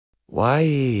Why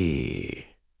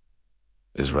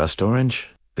is rust orange?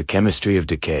 The chemistry of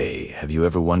decay. Have you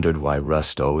ever wondered why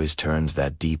rust always turns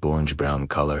that deep orange-brown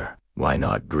color? Why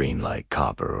not green like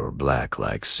copper or black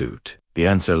like soot? The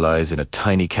answer lies in a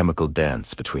tiny chemical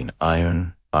dance between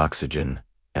iron, oxygen,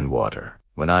 and water.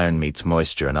 When iron meets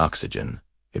moisture and oxygen,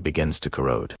 it begins to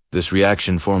corrode. This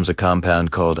reaction forms a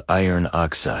compound called iron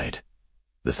oxide,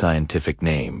 the scientific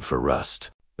name for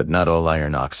rust. But not all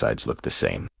iron oxides look the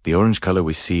same. The orange color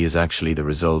we see is actually the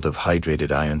result of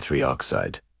hydrated iron 3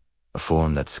 oxide, a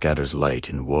form that scatters light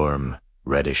in warm,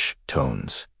 reddish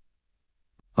tones.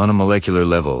 On a molecular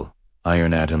level,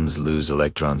 iron atoms lose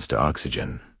electrons to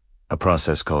oxygen, a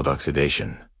process called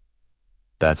oxidation.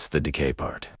 That's the decay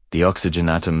part. The oxygen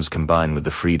atoms combine with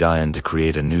the freed iron to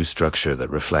create a new structure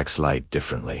that reflects light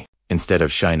differently. Instead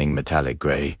of shining metallic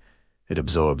gray, it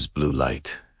absorbs blue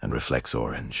light and reflects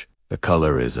orange. The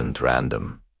color isn't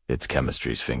random, it's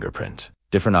chemistry's fingerprint.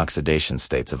 Different oxidation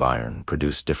states of iron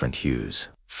produce different hues.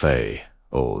 Fe,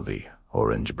 the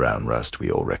orange-brown rust we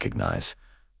all recognize,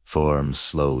 forms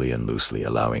slowly and loosely,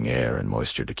 allowing air and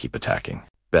moisture to keep attacking.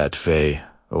 Bat Fe,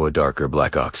 a darker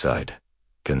black oxide,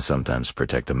 can sometimes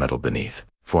protect the metal beneath,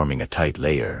 forming a tight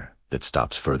layer that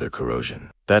stops further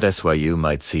corrosion. That's why you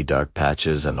might see dark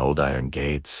patches on old iron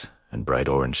gates and bright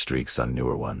orange streaks on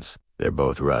newer ones. They're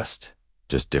both rust,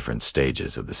 just different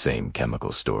stages of the same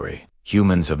chemical story.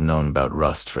 Humans have known about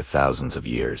rust for thousands of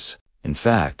years. In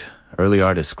fact, early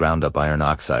artists ground up iron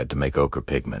oxide to make ochre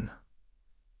pigment,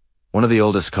 one of the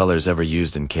oldest colors ever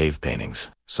used in cave paintings.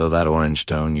 So that orange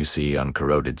tone you see on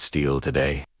corroded steel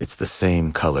today, it's the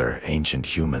same color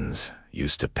ancient humans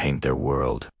used to paint their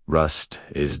world. Rust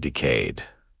is decayed,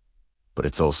 but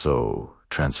it's also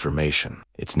transformation.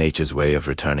 It's nature's way of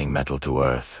returning metal to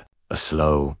earth, a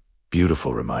slow,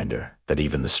 beautiful reminder that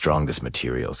even the strongest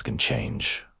materials can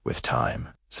change with time.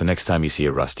 So next time you see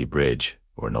a rusty bridge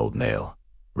or an old nail,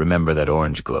 remember that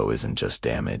orange glow isn't just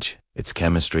damage. It's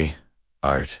chemistry,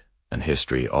 art, and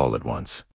history all at once.